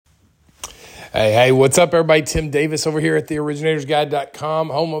Hey, what's up, everybody? Tim Davis over here at theoriginatorsguide.com,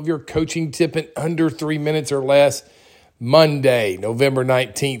 home of your coaching tip in under 3 minutes or less. Monday, November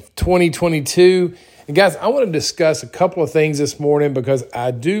 19th, 2022. And guys, I want to discuss a couple of things this morning because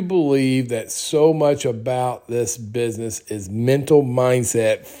I do believe that so much about this business is mental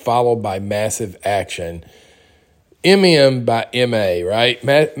mindset followed by massive action. MM by MA, right?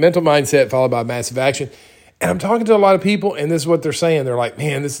 Mental mindset followed by massive action. And I'm talking to a lot of people, and this is what they're saying. They're like,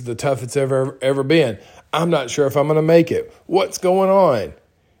 man, this is the toughest it's ever been. I'm not sure if I'm going to make it. What's going on?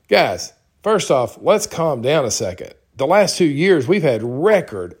 Guys, first off, let's calm down a second. The last 2 years, we've had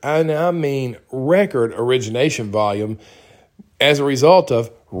record, and I mean record origination volume as a result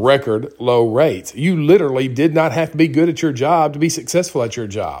of record low rates. You literally did not have to be good at your job to be successful at your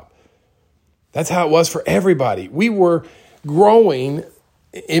job. That's how it was for everybody. We were growing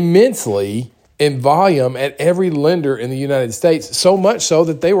immensely in volume at every lender in the United States, so much so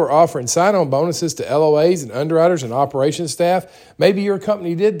that they were offering sign-on bonuses to LOAs and underwriters and operations staff. Maybe your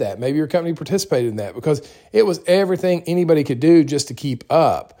company did that. Maybe your company participated in that because it was everything anybody could do just to keep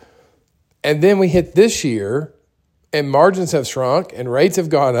up. And then we hit this year, and margins have shrunk, and rates have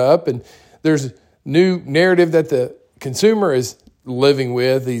gone up, and there's new narrative that the consumer is living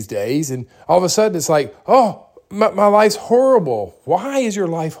with these days, and all of a sudden it's like, oh, my life's horrible. Why is your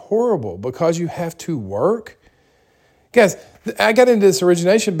life horrible? Because you have to work? Guys, I got into this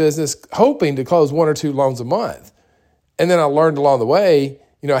origination business hoping to close 1 or 2 loans a month. And then I learned along the way,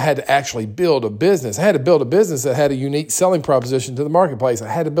 I had to actually build a business. I had to build a business that had a unique selling proposition to the marketplace. I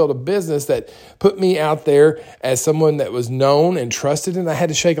had to build a business that put me out there as someone that was known and trusted. And I had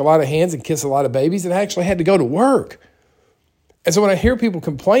to shake a lot of hands and kiss a lot of babies. And I actually had to go to work. And so when I hear people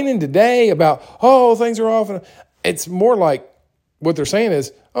complaining today about, oh, things are off, it's more like what they're saying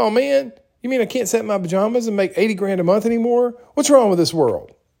is, oh, man, you mean I can't set my pajamas and make $80,000 a month anymore? What's wrong with this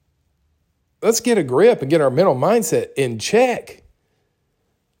world? Let's get a grip and get our mental mindset in check.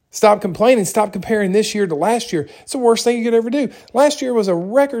 Stop complaining. Stop comparing this year to last year. It's the worst thing you could ever do. Last year was a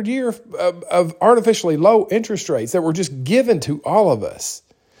record year of artificially low interest rates that were just given to all of us.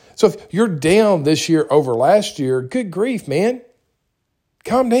 So if you're down this year over last year, good grief, man.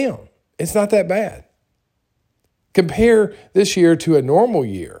 Calm down. It's not that bad. Compare this year to a normal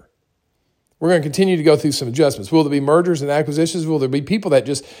year. We're going to continue to go through some adjustments. Will there be mergers and acquisitions? Will there be people that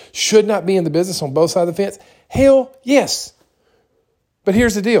just should not be in the business on both sides of the fence? Hell, yes. But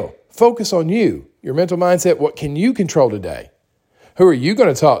here's the deal. Focus on you, your mental mindset. What can you control today? Who are you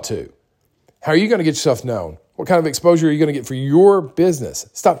going to talk to? How are you going to get yourself known? What kind of exposure are you going to get for your business?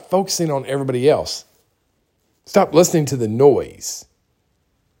 Stop focusing on everybody else. Stop listening to the noise.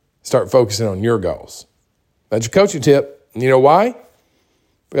 Start focusing on your goals. That's your coaching tip. And you know why?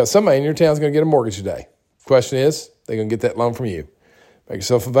 Because somebody in your town is going to get a mortgage today. Question is, they're going to get that loan from you. Make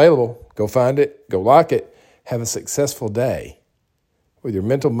yourself available. Go find it. Go lock it. Have a successful day with your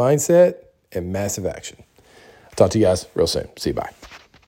mental mindset and massive action. I'll talk to you guys real soon. See you. Bye.